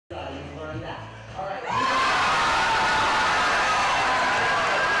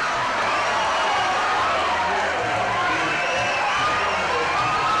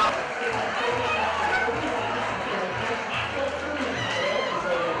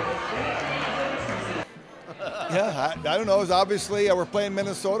Yeah, I don't know. Obviously, we're playing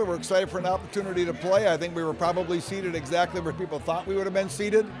Minnesota. We're excited for an opportunity to play. I think we were probably seated exactly where people thought we would have been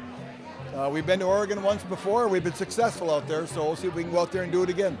seated. We've been to Oregon once before. We've been successful out there, so we'll see if we can go out there and do it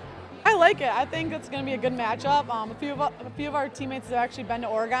again. I like it. I think it's going to be a good matchup. A few of our teammates have actually been to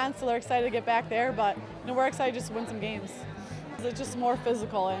Oregon, so they're excited to get back there. But we're excited just to win some games. It's just more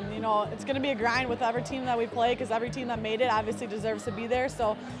physical, and it's going to be a grind with every team that we play because every team that made it obviously deserves to be there.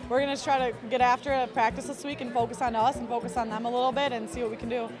 So we're going to try to get after it, practice this week, and focus on us and focus on them a little bit and see what we can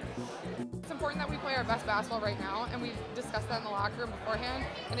do. It's important that we play our best basketball right now, and we discussed that in the locker room beforehand,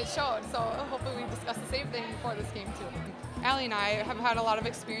 and it showed. So hopefully we discuss the same thing before this game too. Allie and I have had a lot of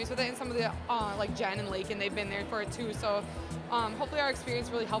experience with it, and some of the like Jen and Lake, and they've been there for it too. So hopefully our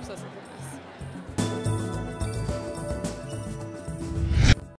experience really helps us with this.